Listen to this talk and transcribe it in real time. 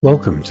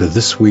Welcome to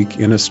This Week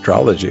in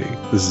Astrology.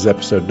 This is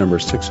episode number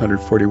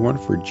 641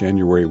 for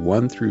January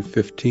 1 through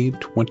 15,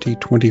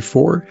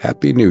 2024.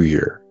 Happy New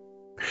Year.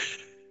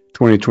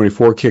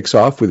 2024 kicks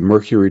off with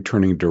Mercury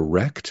turning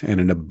direct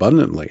and an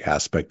abundantly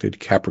aspected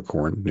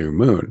Capricorn new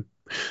moon.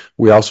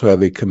 We also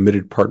have a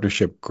committed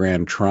partnership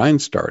grand trine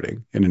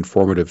starting, an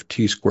informative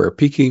T-square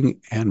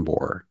peaking, and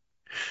more.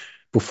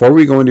 Before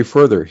we go any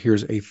further,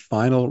 here's a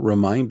final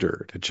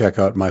reminder to check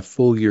out my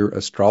full year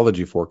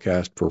astrology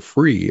forecast for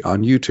free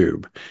on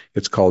YouTube.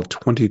 It's called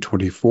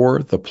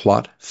 2024, The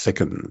Plot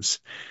Thickens.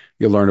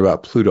 You'll learn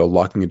about Pluto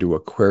locking into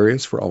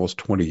Aquarius for almost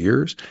 20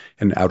 years,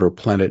 an outer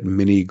planet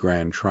mini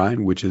grand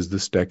trine, which is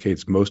this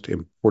decade's most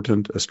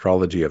important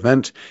astrology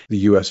event, the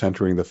U.S.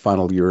 entering the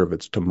final year of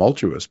its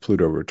tumultuous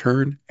Pluto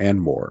return, and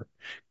more.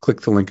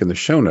 Click the link in the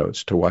show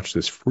notes to watch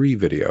this free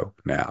video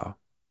now.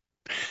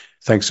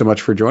 Thanks so much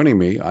for joining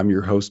me. I'm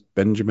your host,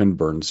 Benjamin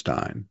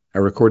Bernstein. I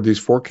record these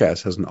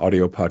forecasts as an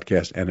audio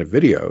podcast and a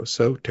video,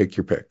 so take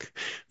your pick.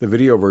 The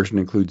video version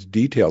includes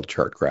detailed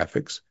chart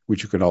graphics,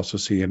 which you can also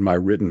see in my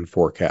written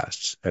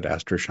forecasts at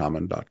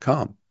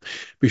astroshaman.com.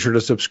 Be sure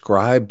to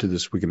subscribe to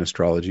This Week in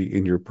Astrology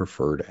in your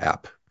preferred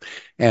app.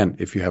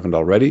 And if you haven't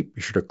already,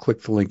 be sure to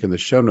click the link in the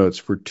show notes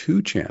for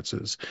 2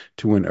 chances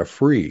to win a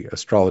free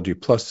Astrology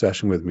Plus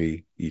session with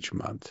me each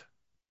month.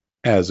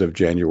 As of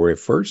January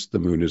 1st, the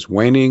moon is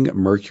waning,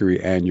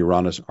 Mercury and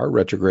Uranus are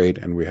retrograde,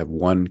 and we have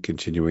one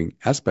continuing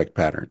aspect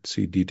pattern.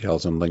 See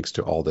details and links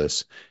to all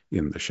this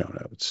in the show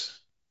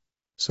notes.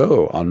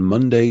 So, on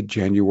Monday,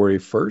 January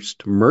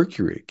 1st,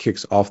 Mercury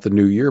kicks off the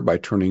new year by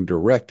turning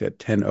direct at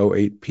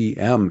 10:08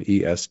 p.m.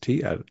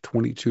 EST at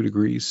 22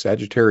 degrees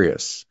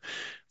Sagittarius.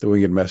 The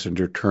winged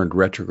messenger turned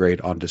retrograde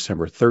on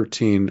December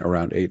 13,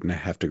 around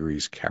 8.5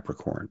 degrees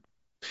Capricorn.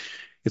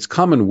 It's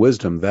common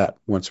wisdom that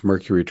once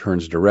Mercury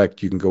turns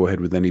direct, you can go ahead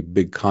with any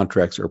big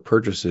contracts or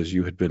purchases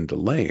you had been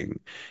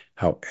delaying.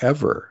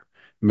 However,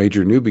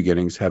 major new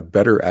beginnings have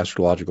better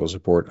astrological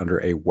support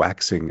under a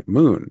waxing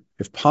moon.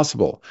 If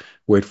possible,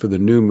 wait for the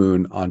new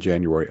moon on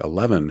January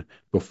 11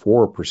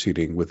 before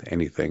proceeding with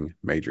anything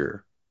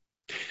major.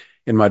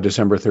 In my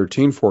December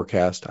 13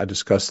 forecast, I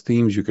discussed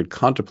themes you could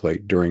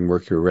contemplate during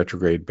Mercury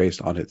retrograde based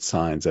on its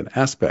signs and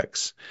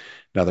aspects.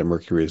 Now that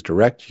Mercury is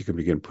direct, you can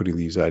begin putting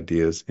these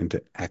ideas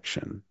into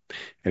action.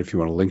 And if you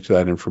want to link to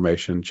that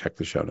information, check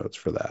the show notes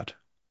for that.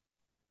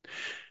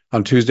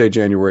 On Tuesday,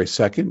 January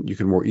 2nd, you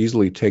can more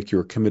easily take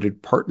your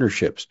committed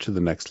partnerships to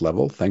the next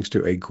level thanks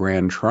to a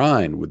grand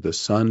trine with the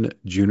Sun,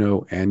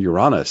 Juno, and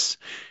Uranus.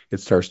 It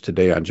starts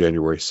today on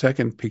January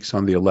 2nd, peaks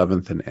on the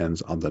 11th, and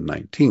ends on the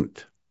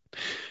 19th.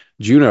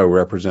 Juno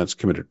represents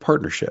committed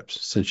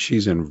partnerships. Since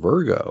she's in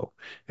Virgo,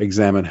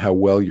 examine how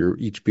well you're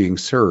each being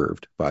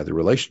served by the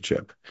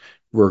relationship.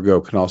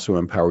 Virgo can also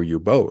empower you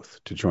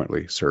both to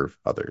jointly serve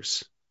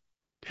others.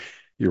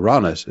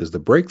 Uranus is the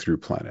breakthrough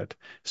planet.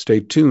 Stay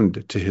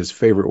tuned to his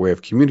favorite way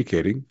of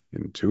communicating,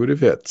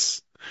 intuitive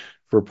hits,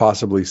 for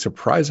possibly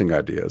surprising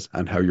ideas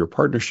on how your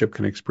partnership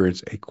can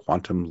experience a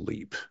quantum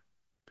leap.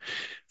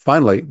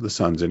 Finally, the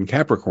Sun's in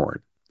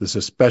Capricorn. This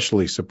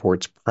especially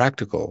supports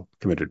practical,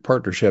 committed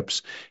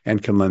partnerships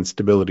and can lend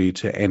stability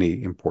to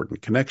any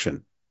important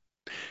connection.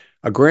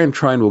 A grand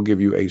trine will give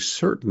you a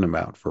certain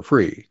amount for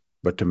free,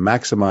 but to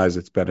maximize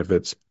its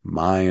benefits,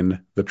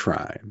 mine the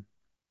trine.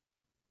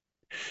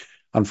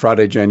 On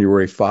Friday,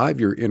 January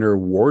 5, your inner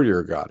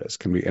warrior goddess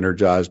can be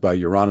energized by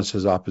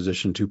Uranus's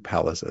opposition to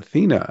Pallas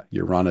Athena,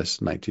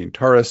 Uranus 19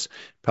 Taurus,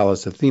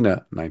 Pallas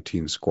Athena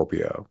 19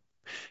 Scorpio.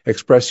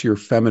 Express your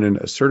feminine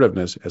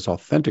assertiveness as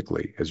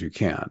authentically as you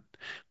can.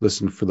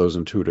 Listen for those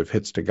intuitive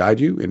hits to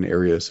guide you in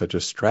areas such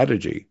as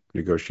strategy,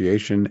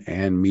 negotiation,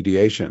 and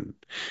mediation.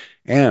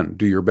 And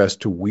do your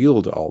best to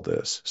wield all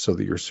this so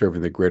that you're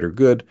serving the greater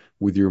good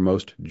with your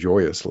most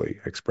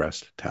joyously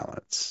expressed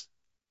talents.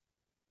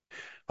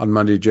 On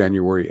Monday,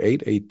 January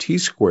 8, a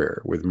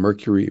T-square with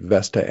Mercury,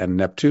 Vesta, and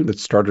Neptune that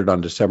started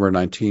on December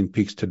 19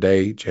 peaks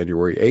today,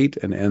 January 8,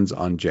 and ends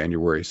on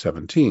January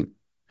 17.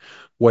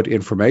 What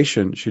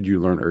information should you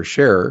learn or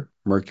share,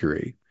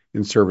 Mercury,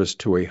 in service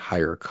to a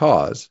higher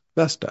cause,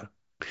 Vesta?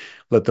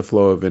 Let the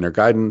flow of inner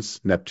guidance,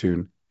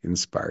 Neptune,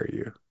 inspire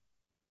you.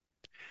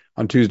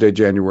 On Tuesday,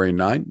 January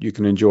 9, you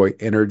can enjoy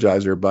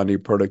Energizer Bunny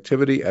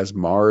productivity as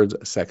Mars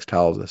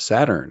sextiles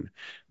Saturn.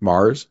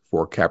 Mars,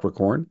 4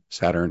 Capricorn,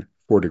 Saturn,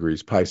 4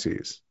 degrees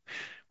Pisces.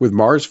 With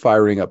Mars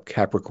firing up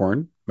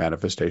Capricorn,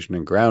 manifestation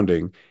and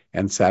grounding,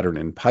 and Saturn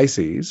in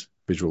Pisces,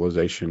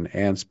 visualization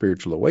and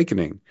spiritual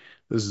awakening,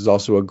 this is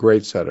also a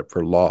great setup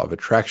for law of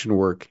attraction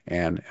work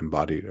and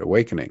embodied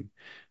awakening.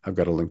 I've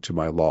got a link to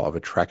my law of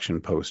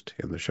attraction post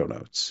in the show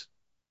notes.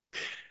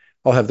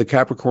 I'll have the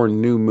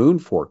Capricorn new moon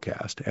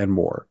forecast and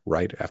more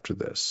right after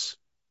this.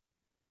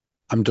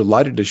 I'm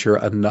delighted to share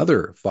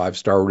another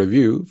 5-star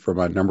review for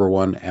my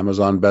 #1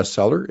 Amazon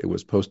bestseller. It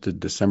was posted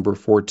December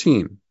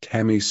 14.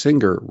 Tammy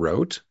Singer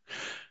wrote,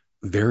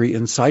 "Very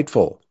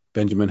insightful.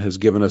 Benjamin has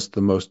given us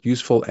the most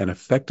useful and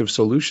effective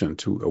solution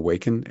to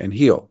awaken and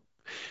heal.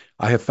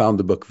 I have found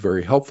the book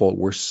very helpful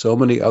where so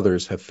many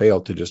others have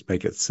failed to just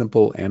make it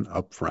simple and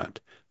upfront.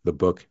 The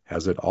book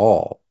has it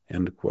all.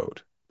 End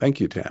quote. Thank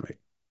you, Tammy.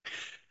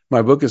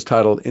 My book is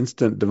titled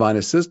Instant Divine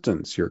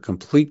Assistance, Your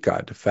Complete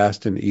Guide to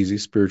Fast and Easy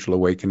Spiritual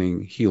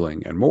Awakening,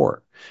 Healing, and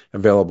More.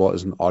 Available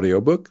as an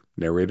audiobook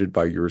narrated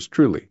by yours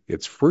truly.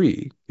 It's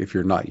free if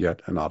you're not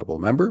yet an Audible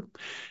member.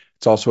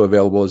 It's also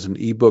available as an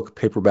ebook,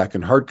 paperback,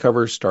 and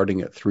hardcover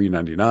starting at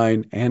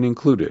 $3.99 and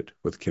included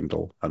with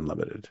Kindle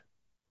Unlimited.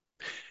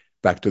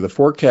 Back to the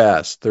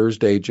forecast.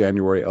 Thursday,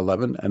 January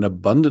 11, an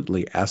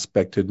abundantly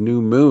aspected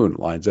new moon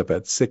lines up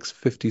at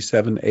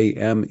 6:57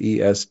 a.m.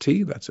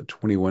 EST. That's at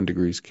 21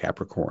 degrees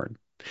Capricorn.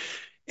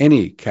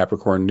 Any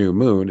Capricorn new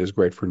moon is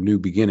great for new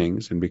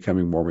beginnings and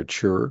becoming more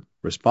mature,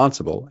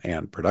 responsible,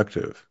 and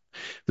productive.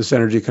 This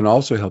energy can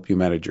also help you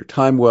manage your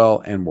time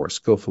well and more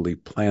skillfully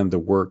plan the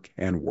work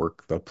and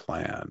work the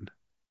plan.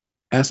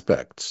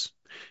 Aspects.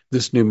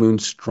 This new moon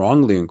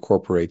strongly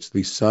incorporates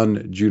the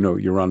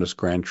Sun-Juno-Uranus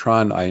Grand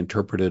Trine I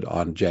interpreted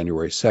on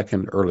January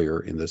 2nd earlier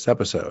in this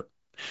episode.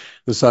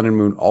 The Sun and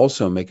Moon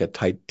also make a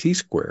tight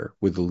T-square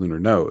with the lunar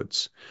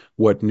nodes.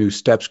 What new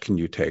steps can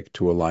you take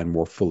to align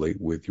more fully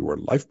with your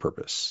life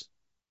purpose?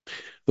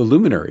 The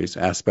luminaries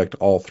aspect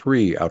all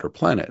three outer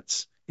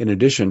planets. In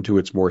addition to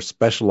its more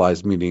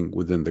specialized meaning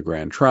within the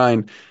Grand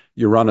Trine,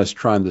 Uranus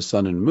trine the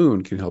Sun and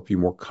Moon can help you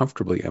more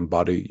comfortably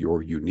embody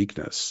your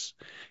uniqueness.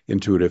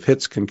 Intuitive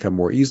hits can come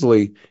more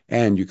easily,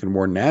 and you can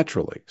more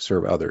naturally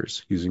serve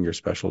others using your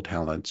special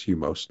talents you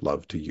most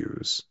love to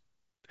use.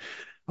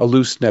 A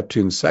loose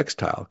Neptune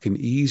sextile can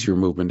ease your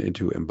movement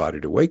into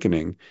embodied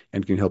awakening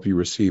and can help you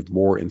receive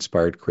more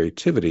inspired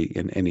creativity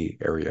in any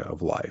area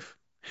of life.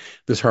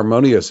 This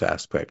harmonious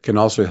aspect can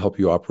also help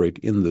you operate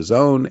in the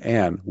zone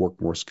and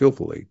work more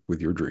skillfully with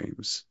your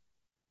dreams.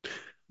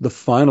 The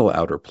final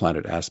outer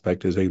planet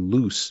aspect is a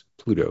loose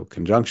Pluto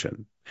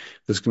conjunction.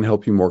 This can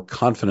help you more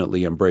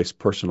confidently embrace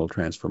personal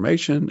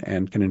transformation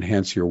and can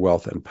enhance your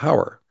wealth and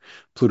power.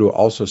 Pluto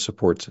also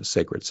supports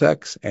sacred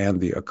sex and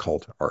the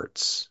occult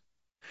arts.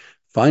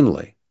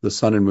 Finally, the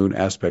Sun and Moon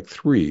aspect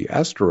 3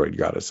 asteroid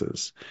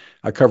goddesses.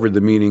 I covered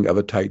the meaning of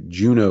a tight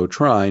Juno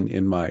trine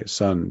in my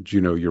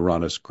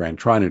Sun-Juno-Uranus Grand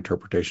Trine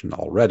interpretation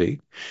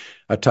already.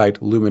 A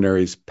tight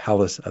luminaries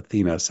Pallas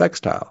Athena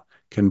sextile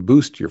can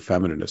boost your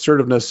feminine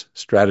assertiveness,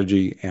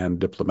 strategy, and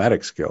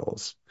diplomatic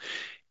skills.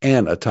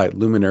 And a tight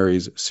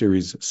luminaries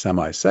Ceres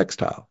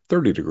semi-sextile,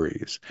 30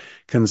 degrees,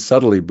 can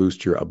subtly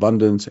boost your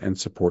abundance and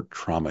support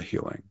trauma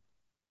healing.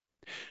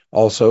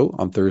 Also,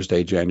 on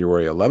Thursday,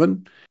 January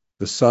 11,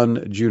 the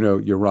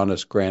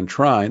Sun-Juno-Uranus Grand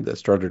Trine that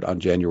started on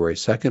January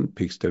 2nd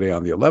peaks today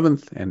on the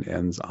 11th and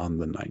ends on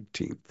the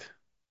 19th.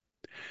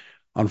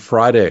 On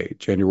Friday,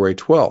 January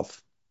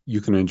 12th, you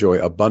can enjoy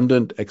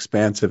abundant,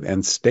 expansive,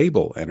 and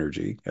stable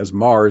energy as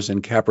Mars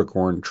in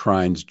Capricorn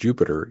trines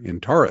Jupiter in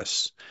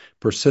Taurus.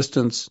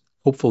 Persistence,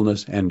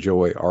 hopefulness, and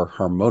joy are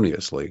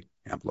harmoniously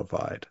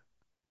amplified.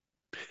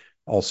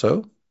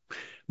 Also,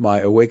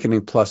 my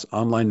Awakening Plus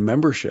online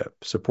membership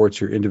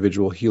supports your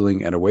individual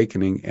healing and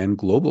awakening and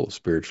global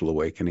spiritual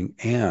awakening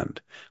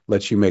and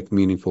lets you make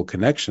meaningful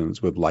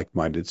connections with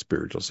like-minded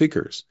spiritual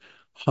seekers.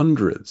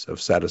 Hundreds of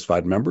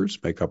satisfied members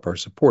make up our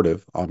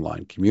supportive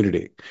online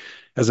community.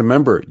 As a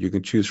member, you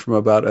can choose from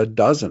about a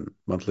dozen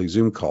monthly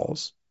Zoom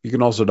calls. You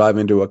can also dive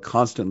into a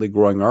constantly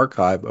growing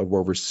archive of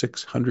over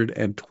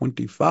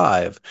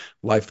 625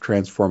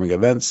 life-transforming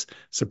events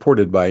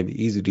supported by an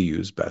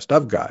easy-to-use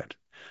best-of guide.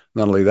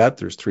 Not only that,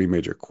 there's 3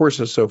 major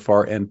courses so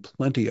far and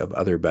plenty of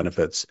other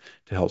benefits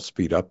to help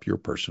speed up your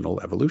personal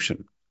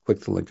evolution.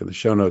 Click the link in the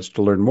show notes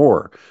to learn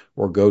more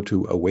or go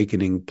to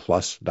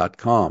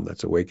awakeningplus.com.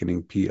 That's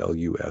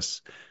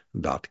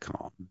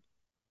awakeningplus.com.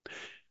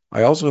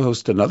 I also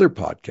host another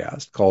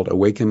podcast called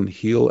Awaken,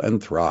 Heal,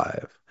 and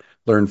Thrive.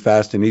 Learn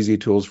fast and easy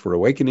tools for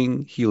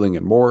awakening, healing,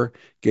 and more,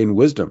 gain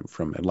wisdom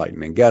from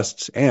enlightening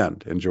guests,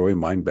 and enjoy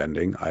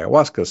mind-bending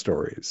ayahuasca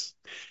stories.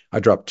 I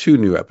drop 2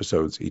 new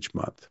episodes each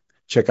month.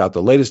 Check out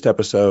the latest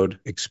episode,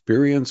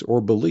 Experience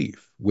or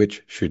Belief,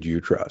 Which Should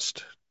You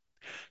Trust?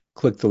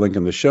 Click the link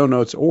in the show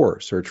notes or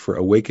search for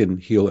Awaken,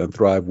 Heal, and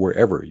Thrive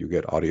wherever you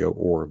get audio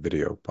or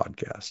video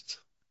podcasts.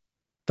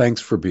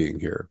 Thanks for being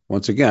here.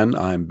 Once again,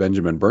 I'm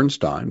Benjamin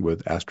Bernstein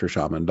with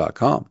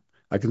AstroShaman.com.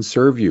 I can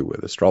serve you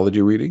with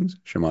astrology readings,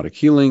 shamanic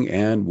healing,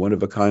 and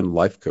one-of-a-kind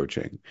life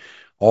coaching.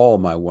 All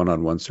my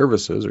one-on-one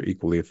services are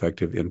equally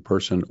effective in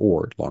person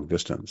or long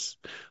distance.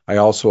 I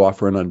also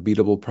offer an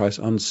unbeatable price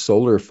on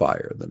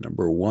SolarFire, the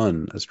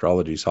 #1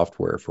 astrology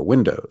software for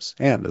Windows.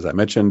 And as I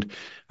mentioned,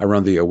 I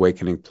run the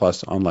Awakening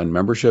Plus online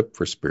membership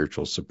for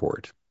spiritual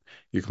support.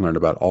 You can learn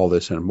about all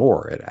this and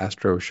more at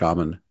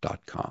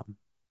astroshaman.com.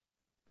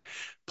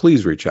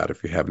 Please reach out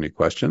if you have any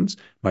questions.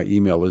 My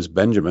email is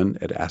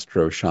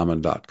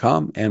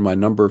benjamin@astroshaman.com, and my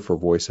number for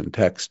voice and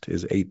text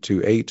is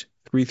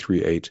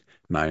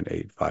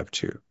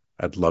 828-338-9852.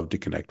 I'd love to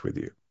connect with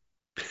you.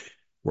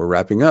 We're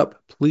wrapping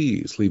up.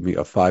 Please leave me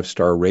a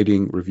 5-star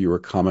rating, review, or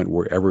comment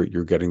wherever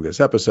you're getting this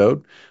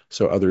episode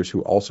so others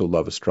who also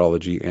love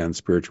astrology and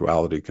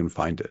spirituality can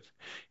find it.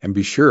 And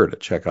be sure to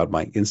check out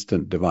my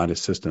Instant Divine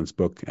Assistance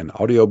book and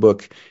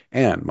audiobook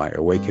and my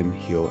Awaken,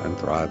 Heal, and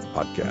Thrive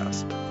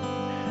podcast.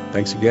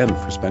 Thanks again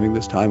for spending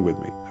this time with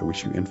me. I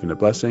wish you infinite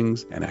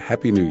blessings and a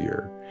happy new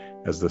year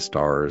as the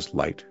stars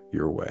light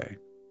your way.